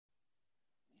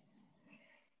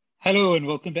Hello and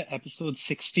welcome to episode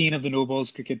 16 of the No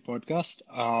Balls Cricket Podcast.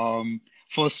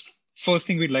 First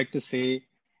thing we'd like to say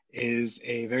is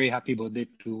a very happy birthday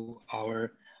to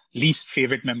our least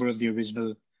favorite member of the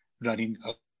original running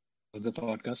of the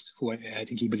podcast, who I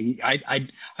think he believe I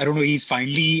don't know,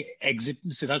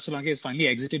 Siddharth Solanki has finally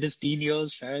exited his teen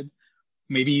years, shayad.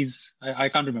 Maybe I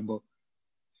can't remember.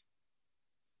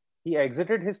 He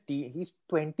exited his team. He's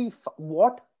 20.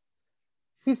 What?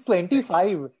 He's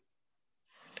 25.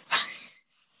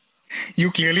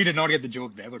 You clearly did not get the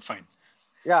joke there, but fine.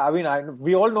 Yeah, I mean,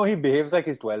 we all know he behaves like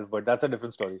he's 12, but that's a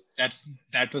different story.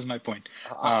 That was my point.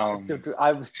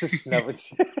 I was just never.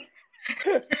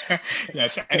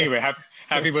 Yes. Anyway,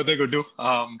 happy birthday, Guddu.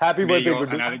 Happy birthday,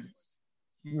 Guddu.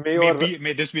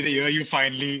 May this be the year you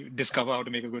finally discover how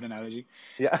to make a good analogy.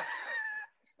 Yeah.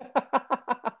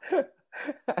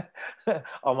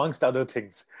 Amongst other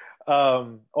things.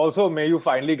 Also, may you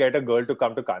finally get a girl to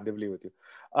come to Kandivali with you.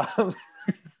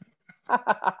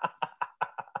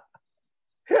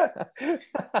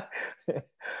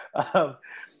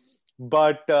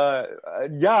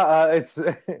 It's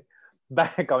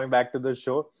coming back to the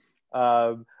show.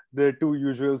 The two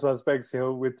usual suspects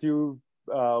here with you,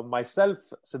 myself,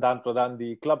 Siddhant Pradhan,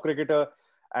 the club cricketer,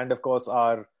 and of course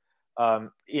our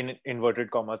in inverted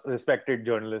commas respected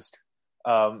journalist,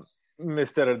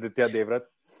 Mr. Aditya Devrat.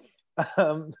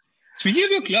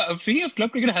 Speaking of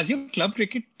club cricket, has your club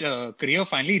cricket career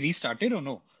finally restarted or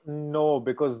no? No,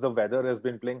 because the weather has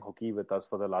been playing hooky with us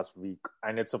for the last week,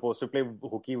 and it's supposed to play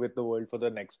hooky with the world for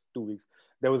the next 2 weeks.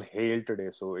 There was hail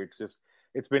today, so it's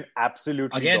been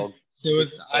absolutely again.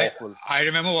 I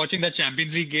remember watching that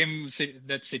Champions League game,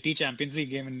 that City Champions League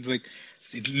game, and it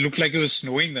looked like it was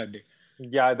snowing that day.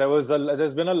 Yeah, there's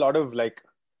been a lot of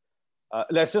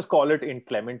let's just call it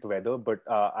inclement weather, but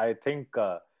I think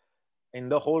in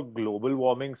the whole global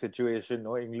warming situation,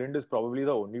 England is probably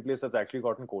the only place that's actually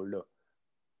gotten colder.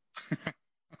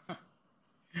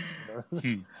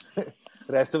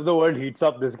 Rest of the world heats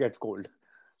up, this gets cold.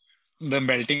 All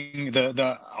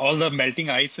the melting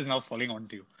ice is now falling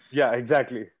onto you. Yeah,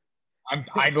 exactly.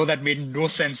 I know that made no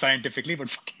sense scientifically, but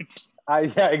fuck it.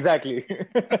 Yeah, exactly.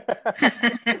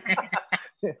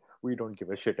 We don't give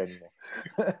a shit anymore.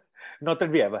 Not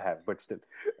that we ever have, but still.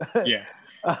 Yeah.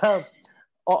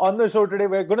 On the show today,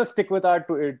 we're going to stick with our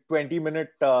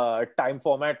 20-minute time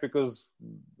format because,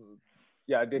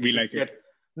 we like it.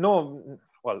 No,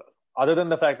 well, other than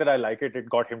the fact that I like it, it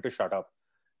got him to shut up.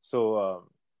 So,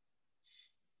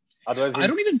 otherwise, I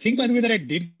don't even think, by the way, that it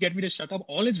did get me to shut up.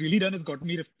 All it's really done is got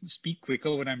me to speak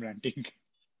quicker when I'm ranting.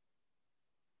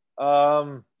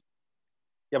 Yeah,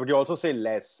 but you also say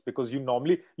less because you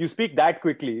speak that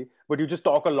quickly, but you just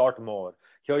talk a lot more.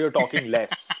 Here you're talking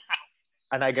less.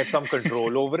 And I get some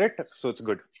control over it, so it's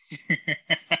good.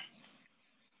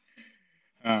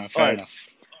 Fair enough.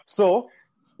 So,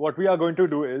 what we are going to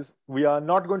do is, we are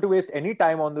not going to waste any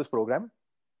time on this program.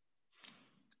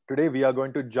 Today, we are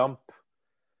going to jump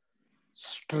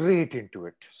straight into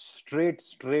it. Straight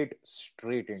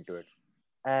into it.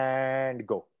 And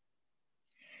go.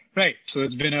 Right. So,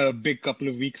 it's been a big couple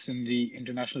of weeks in the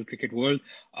international cricket world.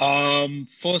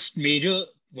 First major,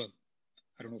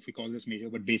 I don't know if we call this major,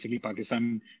 but basically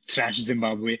Pakistan thrashed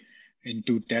Zimbabwe in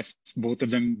 2 tests, both of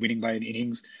them winning by an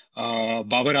innings.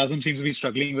 Babar Azam seems to be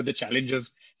struggling with the challenge of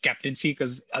captaincy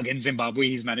because against Zimbabwe,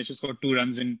 he's managed to score 2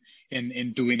 runs in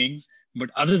 2 innings.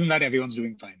 But other than that, everyone's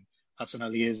doing fine. Hassan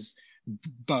Ali is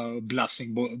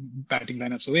blasting batting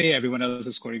lineups away. Everyone else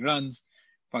is scoring runs.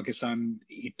 Pakistan,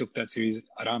 he took that series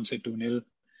aram se 2-0.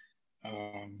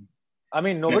 I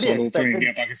mean, nobody expected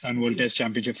India-Pakistan World Test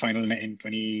Championship final in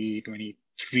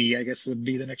 2023, I guess, would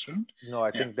be the next round. No,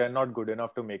 I think they're not good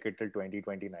enough to make it till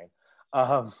 2029.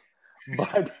 But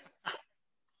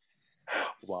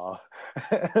wow.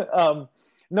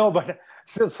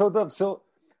 So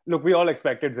look, we all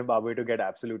expected Zimbabwe to get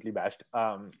absolutely bashed.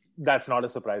 That's not a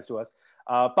surprise to us.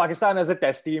 Pakistan as a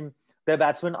test team, their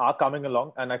batsmen are coming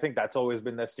along, and I think that's always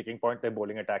been their sticking point. Their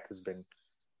bowling attack has been.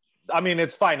 I mean,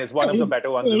 it's fine. It's one of the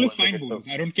better ones. Always find bowlers.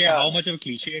 I don't care how much of a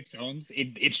cliche it sounds.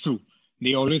 It's true.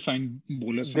 They always find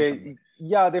bowlers from somewhere.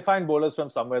 Yeah, they find bowlers from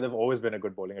somewhere. They've always been a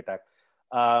good bowling attack.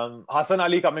 Hassan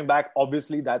Ali coming back,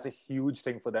 obviously, that's a huge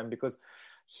thing for them because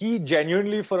he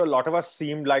genuinely, for a lot of us,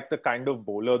 seemed like the kind of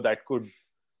bowler that could,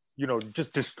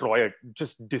 just destroy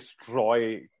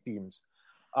teams.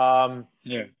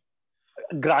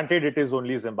 Granted, it is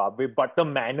only Zimbabwe, but the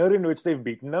manner in which they've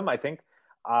beaten them, I think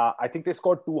they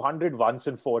scored 200 once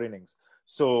in 4 innings.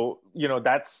 So,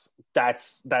 that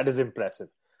is impressive.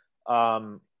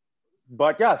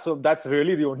 But yeah, so that's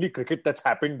really the only cricket that's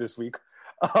happened this week.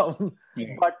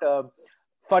 But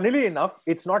Funnily enough,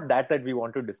 it's not that we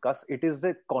want to discuss. It is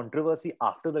the controversy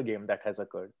after the game that has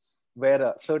occurred,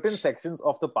 where certain sections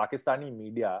of the Pakistani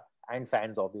media and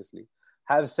fans, obviously,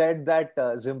 have said that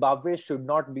Zimbabwe should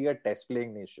not be a test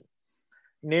playing nation.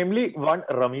 Namely, one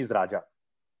Ramiz Raja.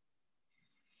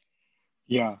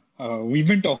 Yeah, we've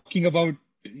been talking about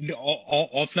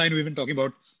offline. We've been talking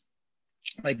about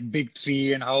like big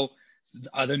three and how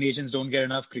other nations don't get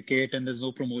enough cricket and there's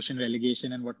no promotion,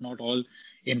 relegation, and whatnot, all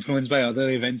influenced by other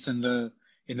events in the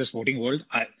sporting world.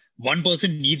 One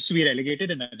person needs to be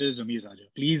relegated, and that is Ramiz Raja.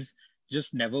 Please,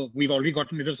 just never. We've already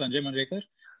gotten rid of Sanjay Manjrekar.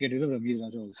 Get rid of Ramiz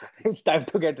Raja also. It's time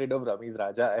to get rid of Ramiz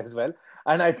Raja as well.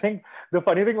 And I think the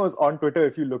funny thing was on Twitter,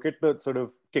 if you look at the sort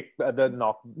of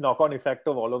the knock-on effect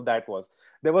of all of that was,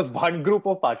 there was one group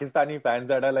of Pakistani fans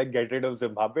that are like, get rid of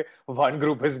Zimbabwe. One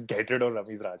group is get rid of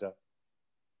Ramiz Raja.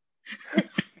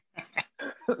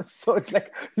 So it's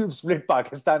like you've split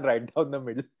Pakistan right down the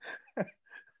middle.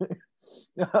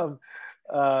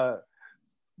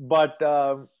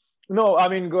 No, I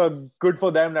mean, good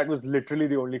for them. That was literally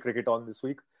the only cricket on this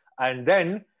week. And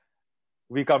then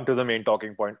we come to the main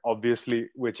talking point, obviously,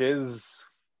 which is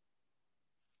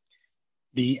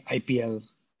the IPL,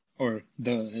 or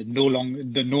the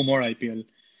no more IPL,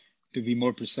 to be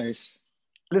more precise.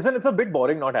 Listen, it's a bit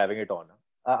boring not having it on.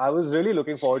 I was really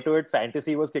looking forward to it.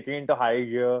 Fantasy was kicking into high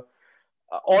gear.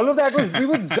 All of that we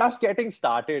were just getting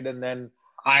started, and then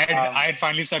I had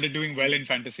finally started doing well in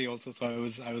fantasy also, so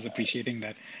I was appreciating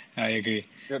that. I agree.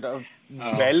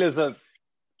 Well is a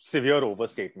severe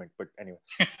overstatement, but anyway.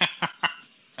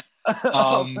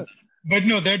 But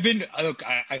no, there'd been look.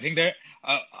 I think there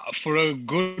for a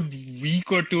good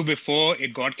week or two before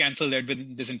it got cancelled, there'd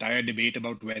been this entire debate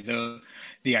about whether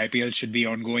the IPL should be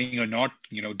ongoing or not.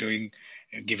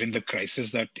 Given the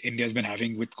crisis that India's been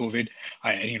having with COVID,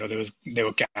 there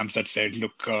were camps that said,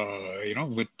 look,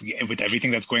 with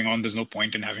everything that's going on, there's no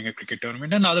point in having a cricket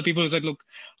tournament, and other people said, look,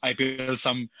 IPL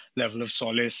some level of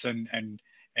solace and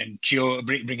cheer,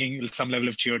 bringing some level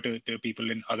of cheer to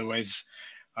people in otherwise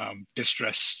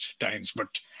distressed times. But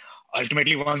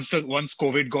ultimately, once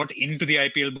COVID got into the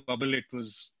IPL bubble, it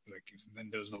was like, then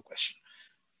there was no question.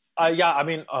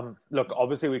 Look,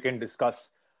 obviously we can discuss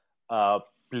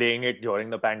playing it during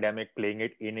the pandemic, playing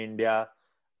it in India.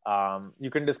 You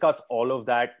can discuss all of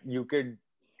that. You can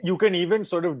even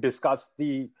sort of discuss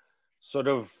the sort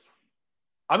of,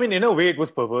 in a way, it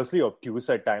was perversely obtuse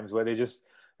at times, where they just,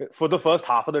 for the first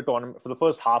half of the tournament, for the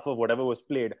first half of whatever was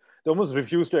played, they almost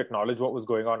refused to acknowledge what was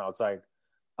going on outside.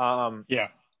 Yeah.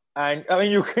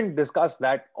 And you can discuss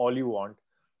that all you want.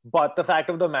 But the fact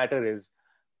of the matter is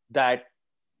that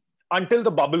until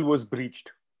the bubble was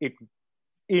breached,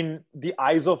 in the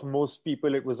eyes of most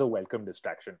people, it was a welcome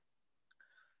distraction.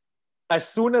 As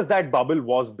soon as that bubble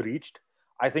was breached,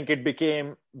 I think it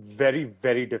became very,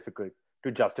 very difficult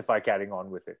to justify carrying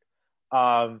on with it.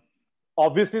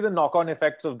 Obviously, the knock-on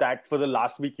effects of that for the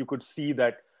last week, you could see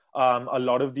that a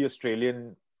lot of the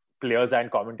Australian players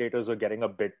and commentators were getting a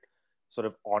bit sort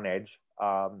of on edge.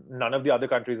 None of the other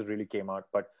countries really came out,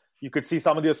 but you could see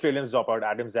some of the Australians drop out.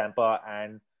 Adam Zampa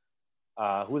and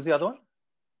who was the other one?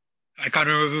 I can't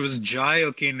remember if it was Jai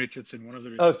or Kane Richardson. One of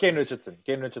the. Oh, it was Kane Richardson.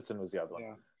 Kane Richardson was the other one.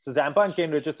 Yeah. So Zampa and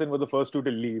Kane Richardson were the first two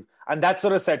to leave, and that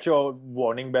sort of set your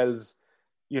warning bells,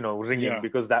 ringing,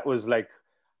 because that was like,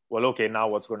 well, okay, now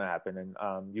what's going to happen?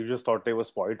 And you just thought they were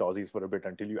spoiled Aussies for a bit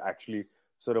until you actually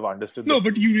sort of understood. No,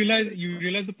 but you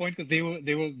realize the point, because they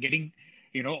were getting,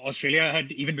 Australia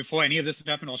had, even before any of this had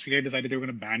happened, Australia decided they were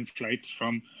going to ban flights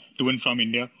to and from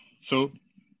India. So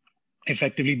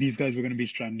effectively, these guys were going to be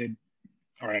stranded,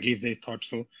 or at least they thought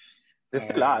so. They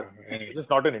still are. They're just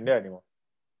not in India anymore.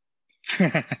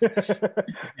 Yeah,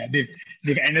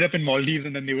 they've ended up in Maldives,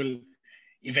 and then they will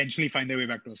eventually find their way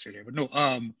back to Australia. But no,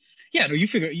 you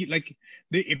figure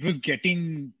it was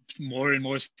getting more and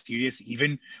more serious,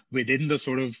 even within the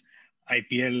sort of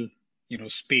IPL,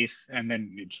 space. And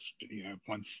then it just,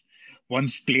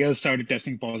 once players started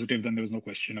testing positive, then there was no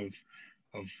question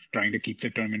of trying to keep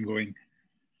the tournament going.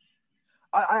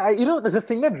 There's a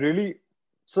thing that really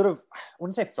sort of, I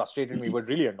wouldn't say frustrated me, but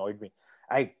really annoyed me.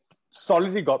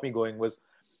 Solidly got me going was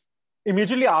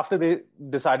immediately after they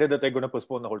decided that they're going to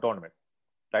postpone the whole tournament,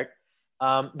 right?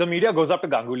 The media goes up to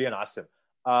Ganguly and asks him,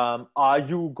 are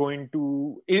you going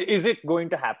to, is it going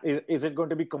to happen? Is it going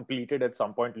to be completed at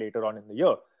some point later on in the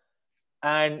year?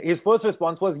 And his first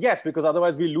response was yes, because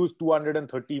otherwise we lose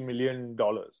 $230 million.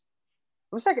 I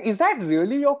was like, is that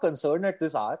really your concern at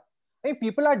this hour?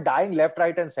 People are dying left,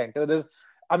 right, and center.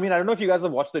 I don't know if you guys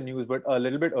have watched the news, but a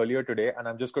little bit earlier today, and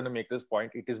I'm just going to make this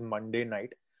point, it is Monday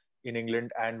night in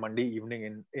England and Monday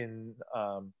evening in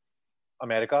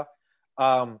America.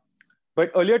 But But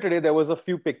earlier today, there was a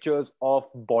few pictures of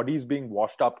bodies being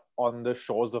washed up on the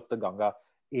shores of the Ganga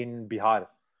in Bihar,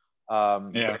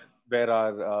 Yeah. where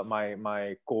are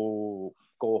my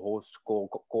co-host,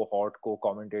 cohort,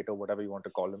 co-commentator, whatever you want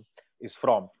to call him, is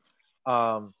from.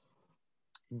 Um,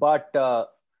 but I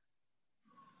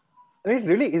mean,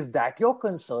 really, is that your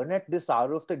concern at this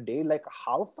hour of the day? Like,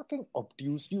 how fucking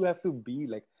obtuse do you have to be?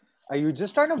 Like, are you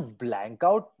just trying to blank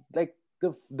out like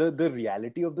the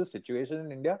reality of the situation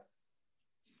in India?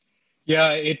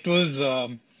 Yeah, it was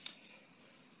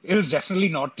definitely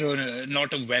not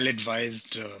a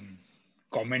well-advised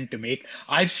comment to make.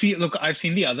 I've seen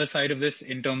the other side of this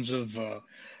in terms of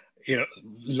you know,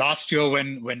 last year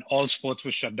when all sports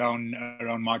was shut down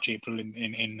around March, April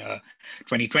in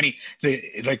 2020,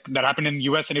 like that happened in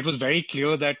US, and it was very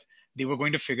clear that they were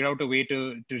going to figure out a way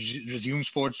to resume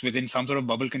sports within some sort of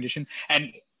bubble condition,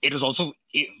 and it was also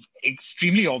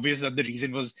extremely obvious that the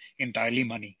reason was entirely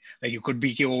money. Like you could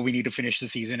be, oh, we need to finish the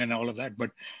season and all of that,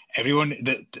 but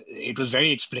it was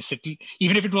very explicitly,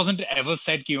 even if it wasn't ever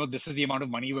said, this is the amount of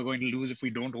money we're going to lose if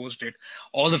we don't host it.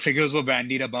 All the figures were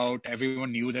bandied about.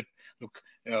 Everyone knew that, look,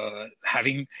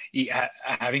 having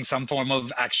some form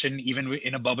of action, even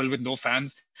in a bubble with no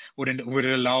fans, would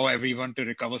allow everyone to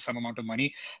recover some amount of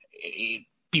money.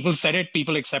 People said it,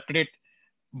 people accepted it,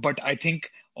 but I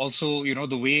think also,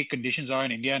 the way conditions are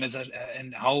in India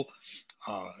and how,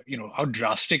 how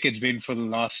drastic it's been for the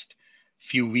last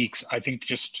few weeks. I think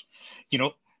just,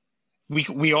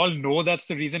 we all know that's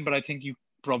the reason, but I think you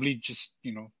probably just,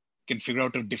 can figure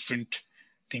out a different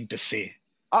thing to say.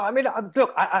 I mean,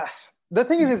 look, the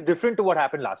thing is, it's different to what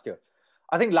happened last year.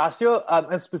 I think last year,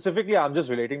 and specifically, I'm just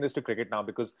relating this to cricket now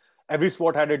because every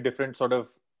sport had a different sort of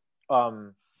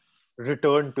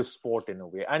return to sport in a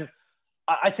way. And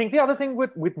I think the other thing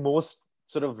with most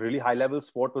sort of really high level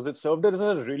sport was it served as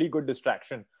a really good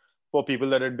distraction for people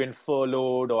that had been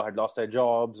furloughed or had lost their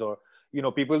jobs, or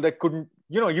people that couldn't,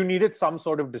 you needed some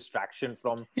sort of distraction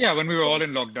from when we were all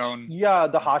in lockdown.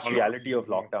 The harsh reality of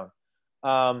lockdown.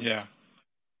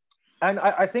 And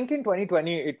I think in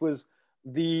 2020 it was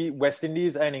the West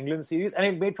Indies and England series, and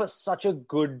it made for such a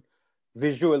good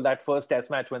visual, that first test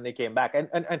match when they came back.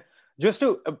 And just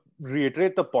to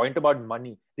reiterate the point about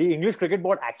money, the English Cricket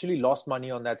Board actually lost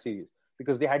money on that series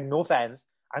because they had no fans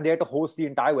and they had to host the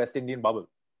entire West Indian bubble.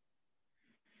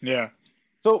 Yeah.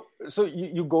 So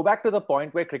you go back to the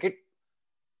point where cricket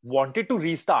wanted to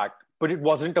restart, but it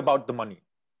wasn't about the money.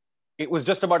 It was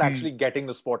just about actually getting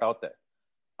the sport out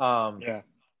there.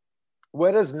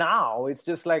 Whereas now it's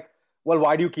just like, well,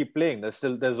 why do you keep playing?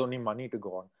 There's only money to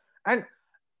go on. And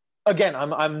again,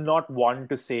 I'm not one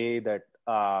to say that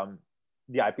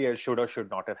the IPL should or should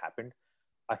not have happened.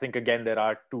 I think again there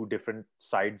are two different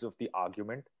sides of the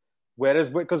argument. Whereas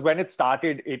because when it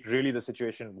started, the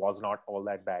situation was not all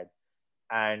that bad,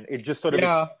 and it just sort of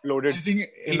exploded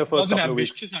in the first couple of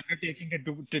weeks. It was an ambitious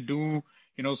undertaking to do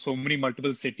so many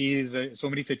multiple cities, 4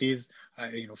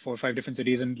 or 5 different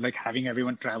cities, and like having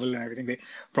everyone travel and everything. They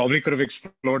probably could have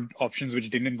explored options which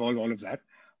didn't involve all of that,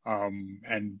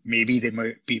 and maybe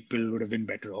people would have been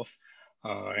better off.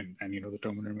 And the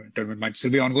tournament might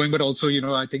still be ongoing, but also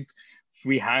I think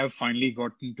we have finally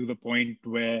gotten to the point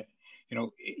where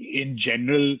in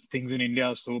general things in India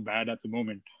are so bad at the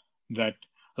moment that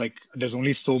like there's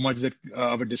only so much that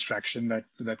of a distraction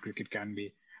that cricket can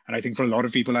be. And I think for a lot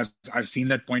of people, I've seen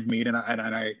that point made, and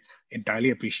I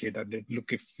entirely appreciate that.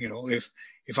 Look,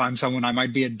 if I'm someone, I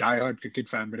might be a diehard cricket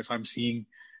fan, but if I'm seeing,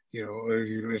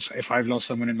 if I've lost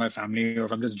someone in my family, or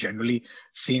if I'm just generally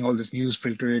seeing all this news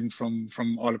filter in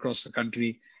from all across the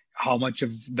country, how much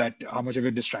of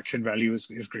a distraction value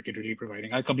is cricket really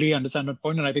providing? I completely understand that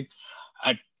point, and I think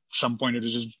at some point it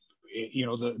was just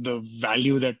the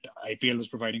value that IPL was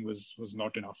providing was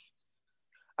not enough.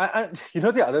 And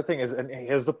the other thing is, and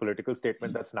here's the political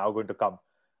statement that's now going to come.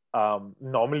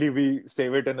 Normally we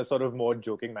save it in a sort of more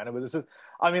joking manner, but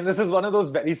this is one of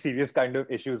those very serious kind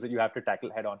of issues that you have to tackle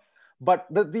head on. But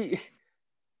the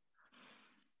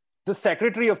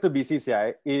secretary of the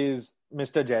BCCI is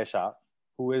Mr. Jay Shah,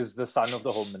 who is the son of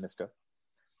the Home Minister,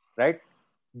 right?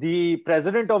 The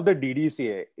president of the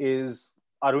DDCA is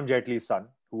Arun Jaitley's son,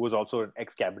 who was also an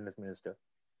ex-cabinet minister.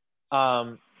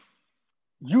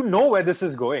 You know where this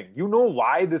is going. You know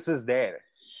why this is there.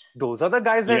 Those are the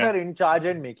guys that are in charge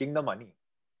and making the money.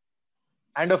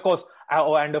 And of course,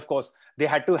 they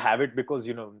had to have it because,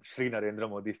 Sri Narendra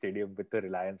Modi Stadium with the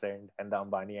Reliance and the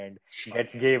Ambani and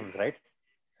gets games, right?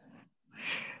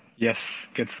 Yes,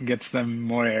 gets them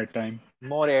more airtime.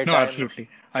 More airtime. No, absolutely.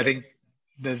 I think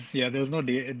there's no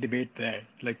debate there.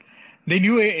 Like they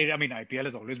knew, IPL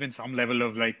has always been some level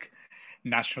of like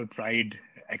national pride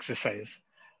exercise.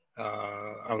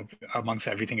 amongst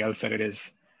everything else that it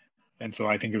is. And so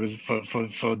I think it was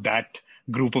for that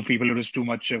group of people, it was too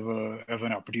much of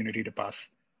an opportunity to pass.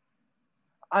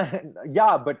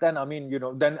 Yeah, but then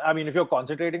if you're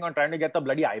concentrating on trying to get the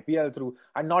bloody IPL through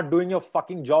and not doing your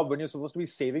fucking job when you're supposed to be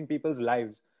saving people's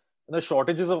lives, and the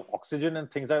shortages of oxygen and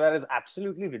things like that is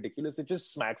absolutely ridiculous. It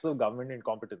just smacks of government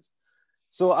incompetence.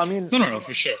 So No,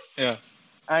 for sure, yeah.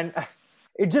 And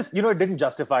it just it didn't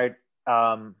justify it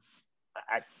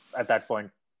at that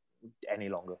point any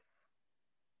longer.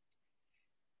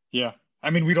 Yeah, I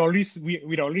mean we'd already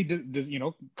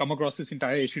come across this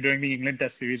entire issue during the England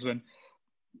Test series when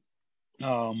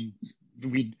there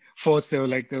was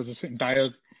this entire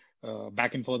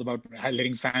back and forth about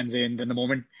letting fans in. Then the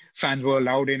moment fans were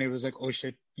allowed in, it was like, oh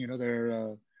shit,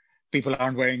 people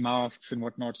aren't wearing masks and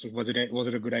whatnot. So was it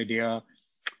a good idea?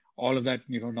 All of that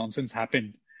nonsense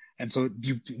happened, and so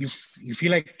you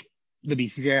feel like the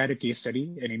BCCI had a case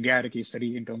study and India had a case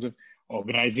study in terms of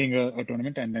organizing a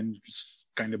tournament, and then just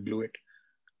kind of blew it.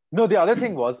 No, the other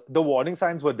thing was the warning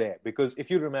signs were there because if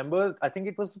you remember, I think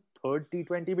it was the third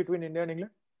T20 between India and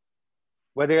England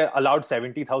where they allowed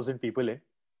 70,000 people in.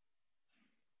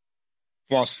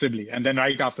 Possibly. And then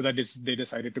right after that, they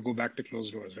decided to go back to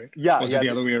closed doors, right? Yeah. Was it the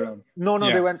other way around? No,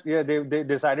 they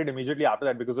decided immediately after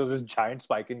that because there was this giant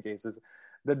spike in cases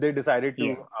that they decided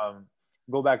to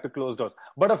go back to closed doors.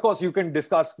 But of course, you can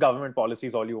discuss government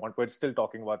policies all you want. We're still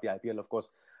talking about the IPL, of course.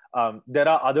 There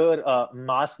are other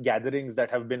mass gatherings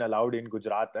that have been allowed in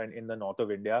Gujarat and in the north of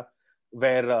India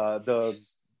where the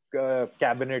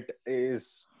cabinet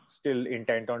is still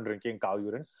intent on drinking cow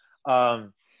urine.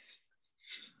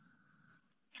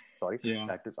 Sorry,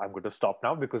 I'm going to stop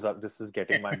now because this is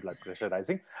getting my blood pressure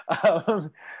rising.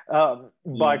 But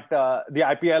the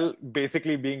IPL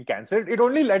basically being cancelled, it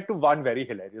only led to one very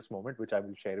hilarious moment, which I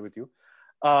will share with you.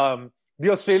 The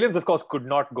Australians, of course, could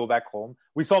not go back home.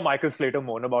 We saw Michael Slater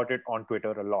moan about it on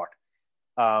Twitter a lot.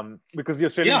 Because the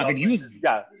Australian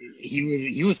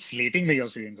he was slating the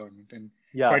Australian government. And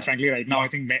quite frankly, right now, I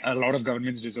think a lot of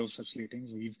governments deserve such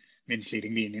slatings. We've been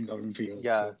slating the Indian government for years.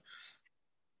 Yeah. So.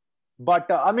 But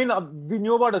we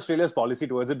knew about Australia's policy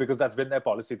towards it because that's been their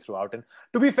policy throughout. And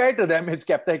to be fair to them, it's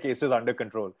kept their cases under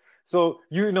control. So,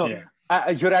 you're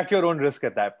at your own risk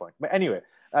at that point. But anyway,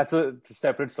 that's a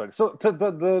separate story. So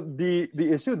the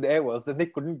issue there was that they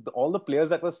couldn't, all the players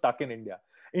that were stuck in India,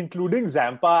 including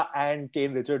Zampa and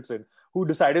Kane Richardson, who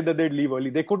decided that they'd leave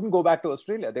early, they couldn't go back to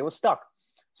Australia. They were stuck.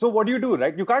 So what do you do,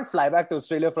 right? You can't fly back to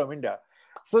Australia from India.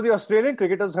 So the Australian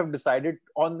cricketers have decided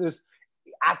on this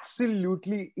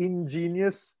absolutely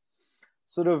ingenious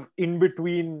sort of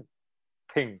in-between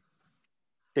thing.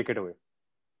 Take it away.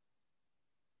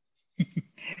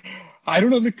 I don't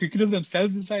know if the cricketers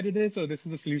themselves decided this or this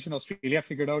is the solution Australia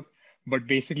figured out, but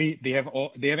basically they have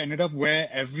ended up where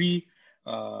every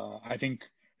I think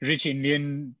rich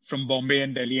Indian from Bombay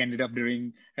and Delhi ended up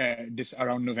during this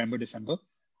around November, December,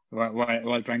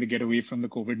 while trying to get away from the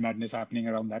COVID madness happening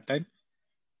around that time.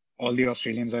 All the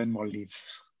Australians are in Maldives.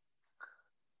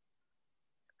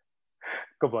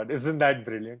 Come on, isn't that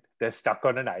brilliant? They're stuck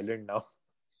on an island now.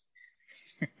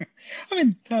 I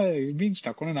mean, being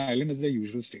stuck on an island is their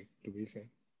usual state, to be fair.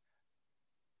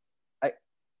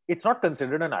 It's not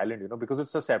considered an island, because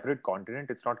it's a separate continent.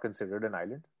 It's not considered an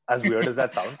island. As weird as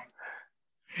that sounds.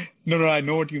 No, I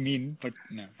know what you mean, but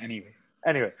no, anyway.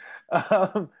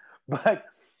 But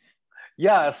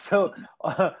yeah, so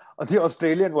all of the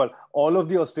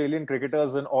Australian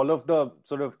cricketers and all of the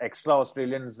sort of extra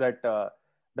Australians that the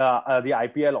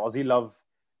IPL Aussie love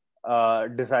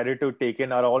decided to take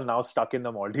in are all now stuck in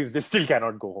the Maldives. They still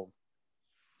cannot go home.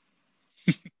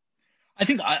 I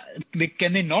think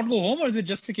can they not go home, or is it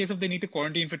just a case of they need to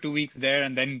quarantine for 2 weeks there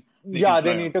and then?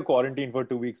 They need to quarantine for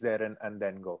 2 weeks there and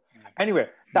then go. Anyway,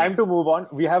 time to move on.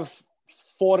 We have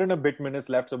 4 and a bit minutes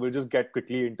left, so we'll just get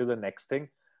quickly into the next thing.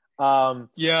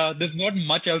 There's not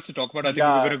much else to talk about. I think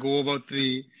we're going to go about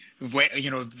the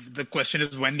question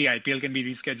is when the IPL can be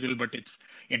rescheduled, but it's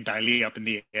entirely up in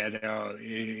the air.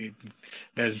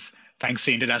 There's, thanks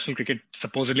to international cricket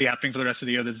supposedly happening for the rest of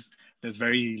the year, there's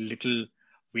very little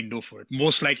window for it.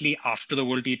 Most likely after the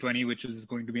World T20, which is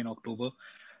going to be in October.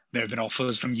 There have been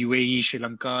offers from UAE, Sri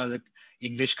Lanka, the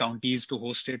English counties to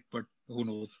host it, but who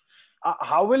knows?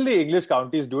 How will the English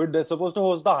counties do it? They're supposed to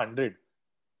host the 100.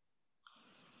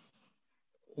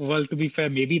 Well, to be fair,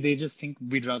 maybe they just think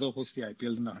we'd rather host the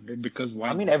IPL than the 100 because why?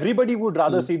 I mean, everybody would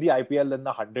rather see the IPL than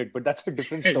the 100, but that's a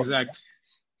different story.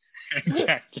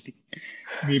 Exactly.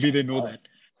 Maybe they know that.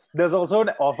 There's also an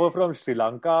offer from Sri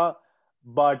Lanka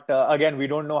But again, we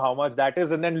don't know how much that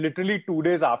is. And then literally 2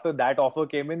 days after that offer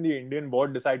came in, the Indian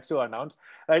board decides to announce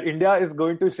that India is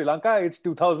going to Sri Lanka. It's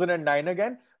 2009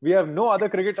 again. We have no other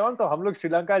cricket on, so hum log Sri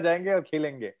Lanka jayenge aur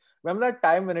khelenge. Remember that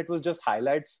time when it was just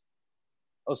highlights?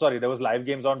 Oh, sorry, there was live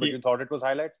games on, but Yeah, you thought it was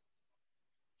highlights?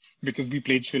 because we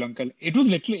played Sri Lanka. It's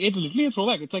literally a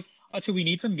throwback. It's like, acha, we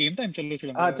need some game time. Chalo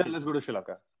Sri Lanka. Let's go to Sri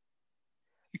Lanka.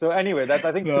 So anyway, that's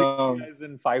I think 3 years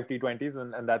and 5 T20s,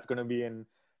 and that's going to be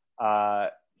uh,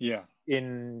 yeah.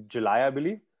 in July, I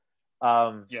believe.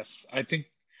 Yes, I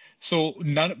think so.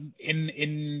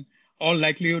 In all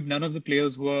likelihood, none of the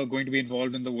players who are going to be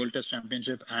involved in the World Test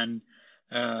Championship and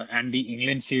the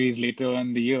England series later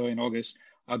in the year in August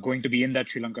are going to be in that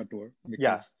Sri Lanka tour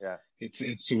because Yeah.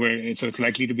 it's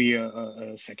likely to be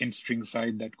a second string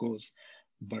side that goes,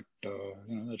 but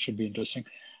that should be interesting.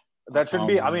 That should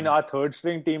be. I mean, Um, our third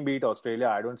string team beat Australia.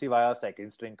 I don't see why our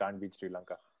second string can't beat Sri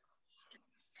Lanka.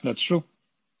 that's true.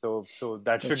 So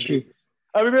that That's should true. be.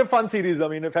 I mean, be a fun series. I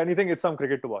mean, if anything, it's some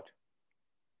cricket to watch.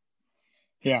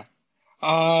 Yeah.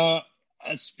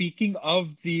 Speaking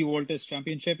of the World Test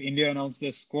Championship, India announced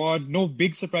their squad. No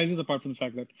big surprises apart from the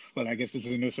fact that, well, I guess this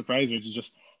isn't a surprise, which is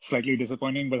just slightly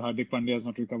disappointing, but Hardik Pandya has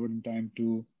not recovered in time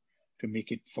to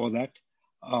make it for that.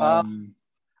 Uh,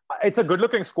 it's a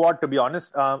good-looking squad, to be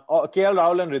honest. KL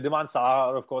Rahul and Ridhiman Saha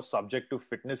are, of course, subject to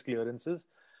fitness clearances,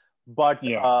 but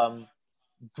Yeah.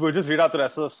 we'll just read out the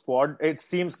rest of the squad. It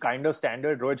seems kind of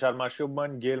standard. Rohit Sharma,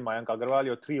 Shubman Gill, Mayank Agarwal,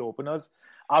 your three openers.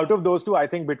 Out of those two, I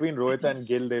think between Rohit and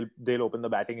Gill, they'll open the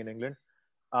batting in England.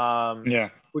 Yeah.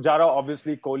 Pujara,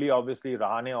 obviously, Kohli, obviously,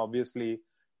 Rahane, obviously,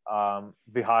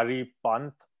 Vihari,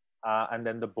 Pant, and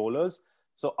then the bowlers.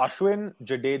 So Ashwin,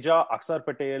 Jadeja, Aksar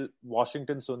Patel,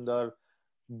 Washington Sundar,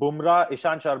 Bumrah,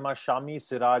 Ishant Sharma, Shami,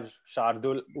 Siraj,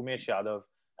 Shardul, Umesh Yadav,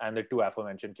 and the two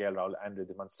aforementioned KL Rahul and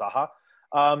Ridhiman Saha.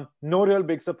 No real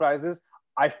big surprises.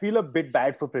 I feel a bit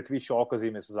bad for Prithvi Shaw because he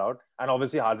misses out, and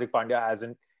obviously Hardik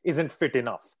Pandya isn't fit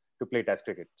enough to play Test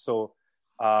cricket. So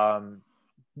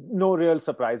no real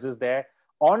surprises there.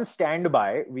 On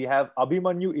standby, we have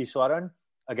Abhimanyu Ishwaran.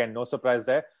 Again, no surprise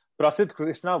there. Prasidh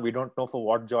Krishna, we don't know for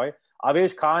what joy.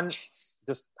 Avesh Khan,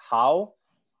 just how?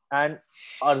 And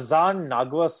Arzan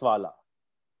Nagwaswala.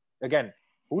 Again,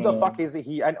 who the fuck is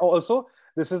he? And also,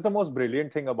 this is the most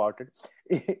brilliant thing about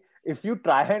it. If you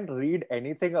try and read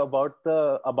anything about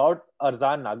Arzan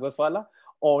Nagwaswala,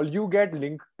 all you get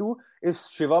linked to is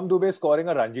Shivam Dubey scoring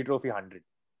a Ranji Trophy 100.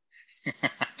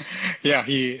 Yeah,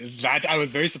 that I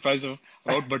was very surprised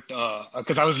about, but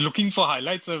because I was looking for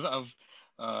highlights of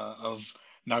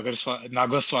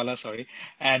Nagaswala, sorry,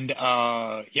 and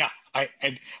yeah,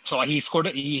 so he scored.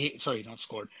 Not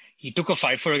scored. He took a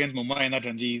 5 for against Mumbai in that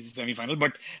Ranji semi-final,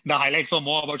 but the highlights were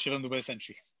more about Shivam Dubey's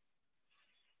century.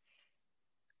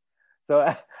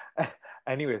 So,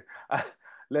 anyway,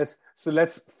 let's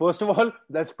first of all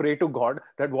let's pray to God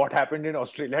that what happened in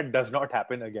Australia does not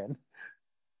happen again.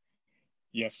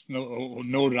 Yes,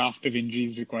 no raft of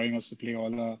injuries requiring us to play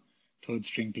all our third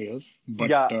string players. But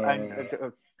yeah,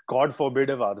 and God forbid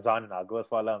if Arzan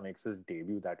Nagwaswala makes his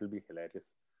debut, that will be hilarious.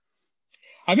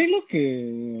 I mean, look,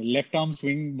 left arm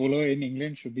swing bowler in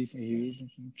England should be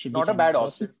not a bad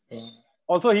option.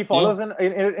 Also, he follows in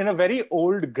a very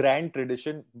old grand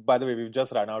tradition. By the way, we've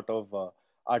just run out of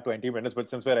our 20 minutes, but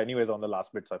since we're anyways on the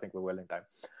last bits, I think we're well in time.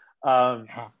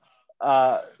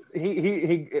 I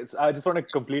just want to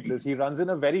complete this. He runs in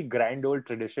a very grand old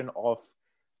tradition of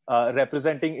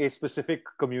representing a specific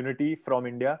community from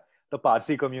India, the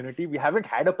Parsi community. We haven't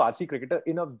had a Parsi cricketer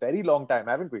in a very long time,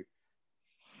 haven't we?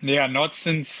 Yeah, not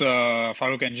since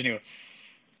Farooq Engineer.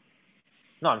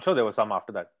 No, I'm sure there was some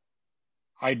after that.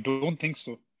 I don't think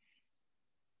so.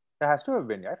 There has to have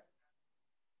been, yeah.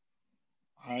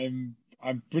 I'm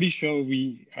pretty sure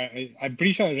I'm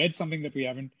pretty sure I read something that we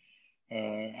haven't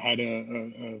had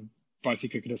a Parsi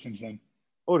cricketer since then.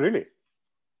 Oh, really?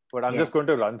 But I'm just going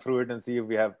to run through it and see if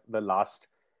we have the last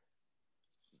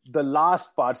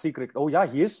Parsi cricket. Oh, yeah,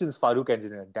 he is since Farooq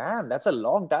Engineer. Damn, that's a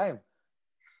long time.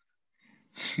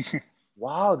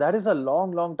 Wow, that is a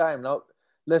long, long time. Now,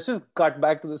 let's just cut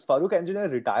back to this. Farooq Engineer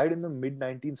retired in the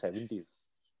mid-1970s.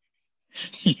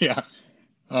 Yeah.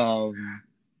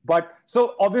 But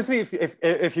so obviously,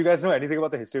 if you guys know anything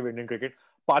about the history of Indian cricket,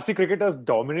 Parsi cricketers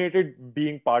dominated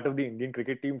being part of the Indian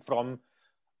cricket team from,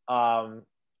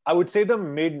 I would say, the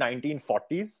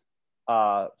mid-1940s,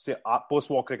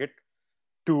 post-war cricket,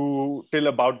 till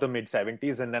about the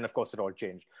mid-70s, and then of course it all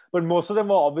changed. But most of them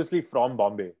were obviously from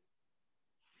Bombay.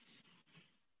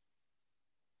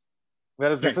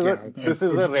 Whereas this is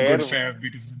a rare. Good fair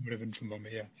because it would have been from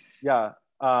Bombay, yeah. Yeah.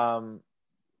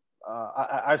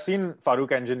 I've seen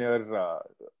Farooq Engineer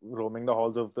roaming the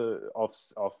halls of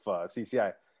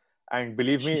CCI, and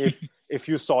believe me, if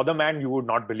you saw the man, you would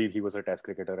not believe he was a Test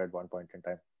cricketer at one point in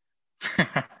time.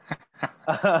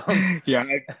 Yeah,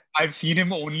 I've seen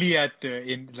him only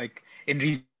in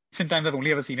recent times. I've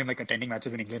only ever seen him like attending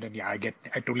matches in England, and yeah, I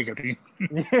totally get it.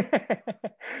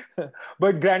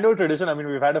 But grand old tradition. I mean,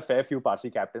 we've had a fair few Parsi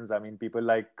captains. I mean, people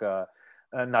like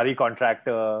Nari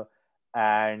Contractor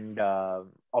and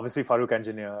obviously Farooq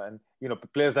Engineer, and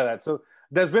players like that. So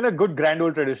there's been a good grand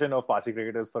old tradition of Parsi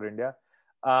cricketers for India,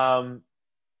 and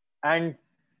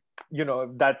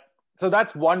that. So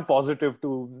that's one positive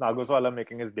to Nagoswala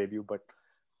making his debut, but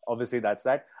obviously that's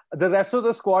that. The rest of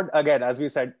the squad, again, as we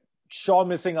said, Shaw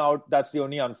missing out. That's the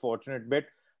only unfortunate bit,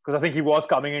 because I think he was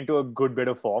coming into a good bit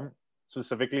of form,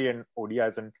 specifically in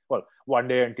ODIs and one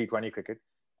day and T20 cricket.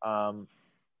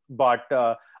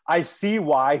 But I see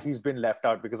why he's been left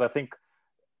out, because I think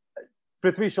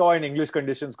Prithvi Shaw in English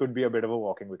conditions could be a bit of a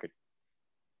walking wicket.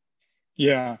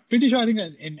 Yeah, Prithvi Shaw, I think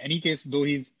in any case, though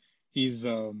he's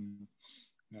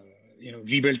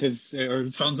rebuilt his or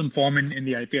found some form in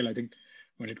the IPL. I think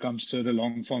when it comes to the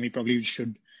long form, he probably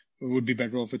would be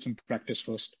better off with some practice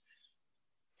first.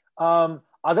 Other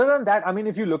than that, I mean,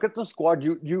 if you look at the squad,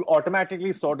 you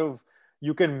automatically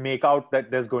you can make out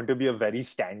that there's going to be a very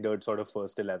standard sort of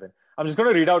first 11. I'm just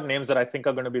going to read out names that I think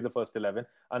are going to be the first 11,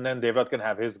 and then Devrat can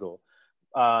have his go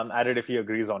at it if he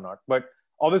agrees or not. But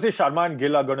obviously, Sharma and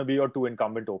Gill are going to be your two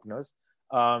incumbent openers.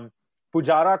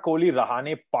 Pujara, Kohli,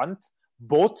 Rahane, Pant,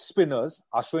 both spinners,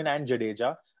 Ashwin and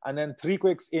Jadeja, and then three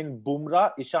quicks in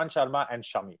Bumrah, Ishant Sharma, and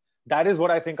Shami. That is what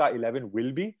I think our 11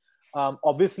 will be.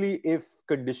 Obviously, if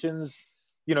conditions,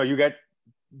 you get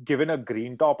given a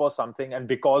green top or something, and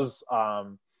because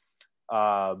Hardik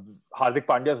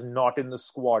Pandya is not in the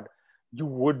squad, you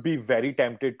would be very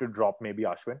tempted to drop maybe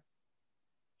Ashwin.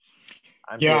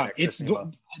 Yeah, it's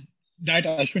that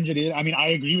Ashwin Jadeja. I mean, I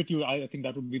agree with you. I think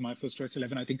that would be my first choice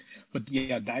 11. I think, but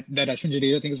yeah, that Ashwin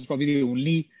Jadeja thing is probably the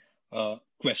only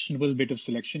questionable bit of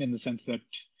selection, in the sense that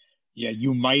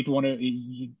you might want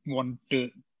to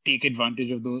take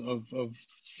advantage of of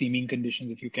seaming conditions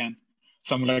if you can.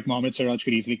 Someone like Mohammad Siraj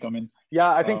could easily come in.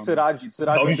 Yeah, I think Siraj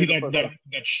obviously that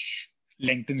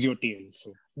lengthens your tail.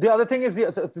 So the other thing is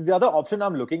the other option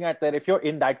I'm looking at there. If you're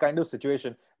in that kind of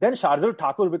situation, then Shardul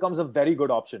Thakur becomes a very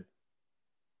good option.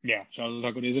 Yeah, Shardul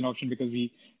Thakur is an option because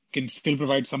he can still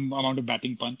provide some amount of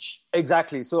batting punch.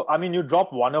 Exactly. So, I mean, you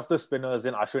drop one of the spinners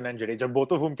in Ashwin and Jadeja,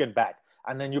 both of whom can bat,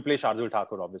 and then you play Shardul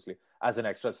Thakur, obviously, as an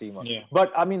extra seamer. Yeah.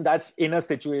 But, I mean, that's in a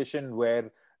situation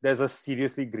where there's a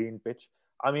seriously green pitch.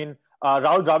 I mean,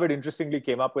 Rahul Dravid interestingly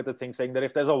came up with a thing saying that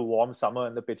if there's a warm summer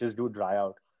and the pitches do dry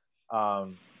out,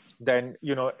 then,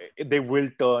 they will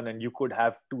turn and you could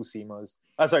have two spinners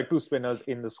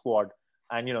in the squad.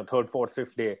 And, third, fourth,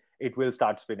 fifth day, it will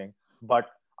start spinning. But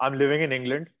I'm living in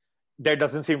England. There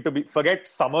doesn't seem to be, forget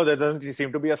summer, there doesn't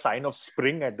seem to be a sign of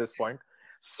spring at this point.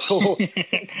 So,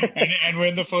 and we're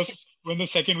in the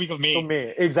second week of May. So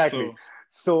May, exactly.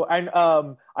 So and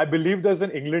I believe there's an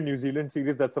England-New Zealand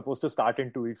series that's supposed to start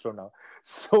in 2 weeks from now.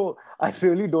 So I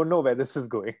really don't know where this is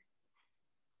going.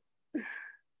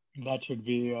 That should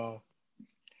be,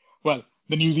 the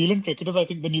New Zealand cricketers, I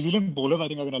think, the New Zealand bowlers, I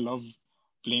think, are going to love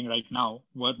playing right now.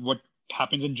 What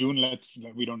happens in June,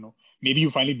 we don't know. Maybe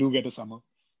you finally do get a summer.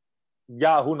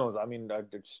 Yeah, who knows? I mean,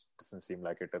 it doesn't seem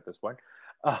like it at this point.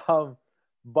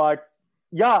 But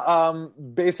yeah,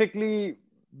 basically,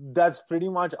 that's pretty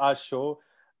much our show.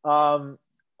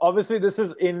 Obviously, this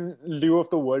is in lieu of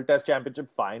the World Test Championship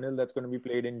final that's going to be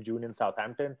played in June in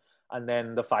Southampton, and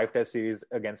then the 5-test series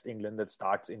against England that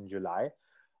starts in July.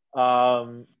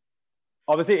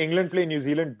 Obviously, England play New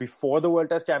Zealand before the World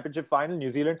Test Championship final.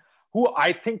 New Zealand, who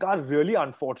I think are really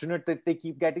unfortunate that they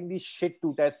keep getting these shit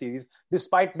 2-test series,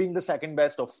 despite being the second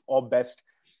best or best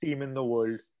team in the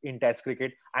world in Test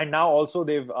cricket. And now also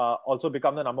they've also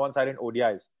become the number one side in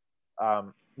ODIs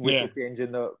with the change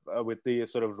in with the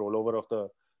sort of rollover of the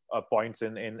points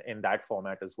in that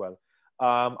format as well.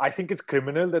 I think it's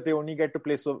criminal that they only get to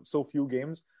play so few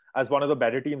games as one of the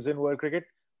better teams in world cricket.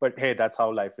 But hey, that's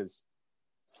how life is.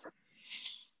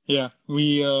 Yeah,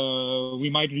 we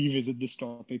might revisit this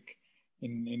topic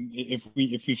if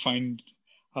we find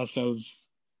ourselves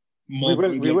more.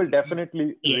 We will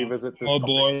definitely revisit this. More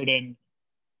bored and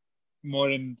more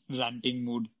in ranting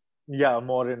mood. Yeah,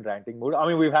 more in ranting mood. I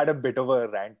mean, we've had a bit of a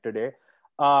rant today.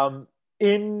 But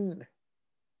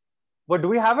do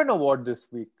we have an award this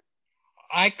week?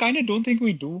 I kind of don't think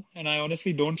we do, and I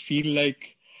honestly don't feel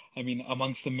like. I mean,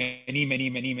 amongst the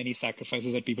many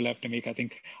sacrifices that people have to make, I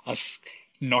think us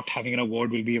not having an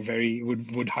award will be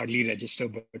would hardly register.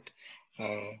 But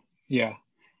Yeah.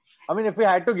 I mean, if we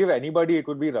had to give anybody, it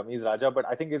would be Ramiz Raja, but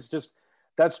I think it's just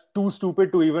that's too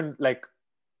stupid to even like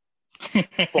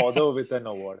bother with an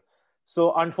award.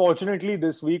 So unfortunately,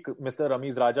 this week, Mr.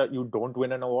 Ramiz Raja, you don't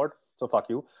win an award. So fuck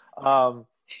you. Um,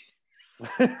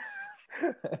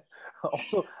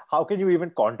 also, how can you even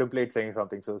contemplate saying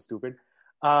something so stupid?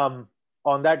 Um,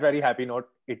 on that very happy note,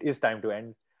 it is time to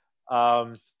end.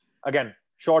 Um, again,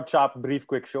 short, sharp, brief,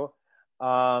 quick show.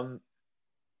 Um,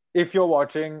 if you're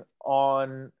watching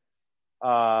on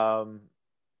Spotify,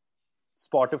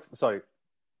 sorry,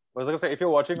 what was I going to say? If you're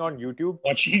watching on YouTube,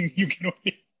 Watching, you can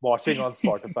only. watching on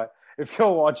Spotify. If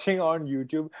you're watching on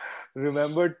YouTube,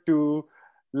 remember to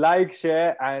like,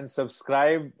 share, and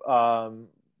subscribe.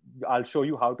 I'll show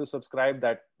you how to subscribe.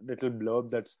 That little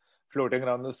blurb that's floating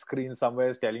around the screen somewhere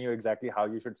is telling you exactly how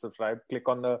you should subscribe. Click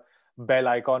on the bell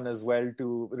icon as well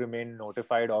to remain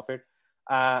notified of it.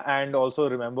 And also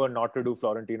remember not to do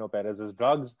Florentino Perez's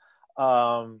drugs.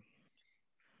 Um,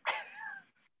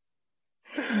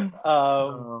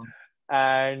 um,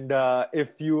 And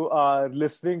if you are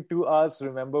listening to us,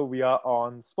 remember we are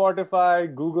on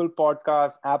Spotify, Google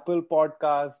Podcasts, Apple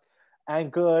Podcast,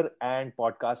 Anchor, and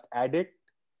Podcast Addict.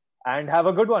 And have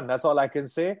a good one. That's all I can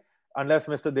say. Unless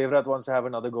Mr. Devrat wants to have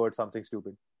another go at something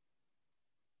stupid.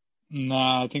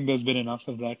 Nah, I think there's been enough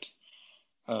of that.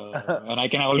 And I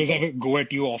can always have a go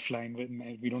at you offline.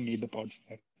 We don't need the pod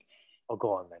for Oh,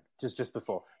 go on, man. Just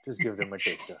before. Just give them a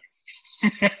taster.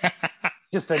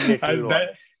 Just a little one.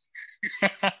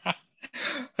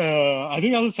 I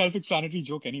think that was a self-explanatory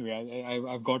joke anyway.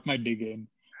 I've got my dig in.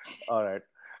 All right.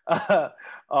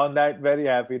 On that very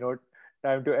happy note,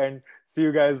 time to end. See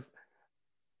you guys.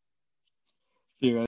 See you guys.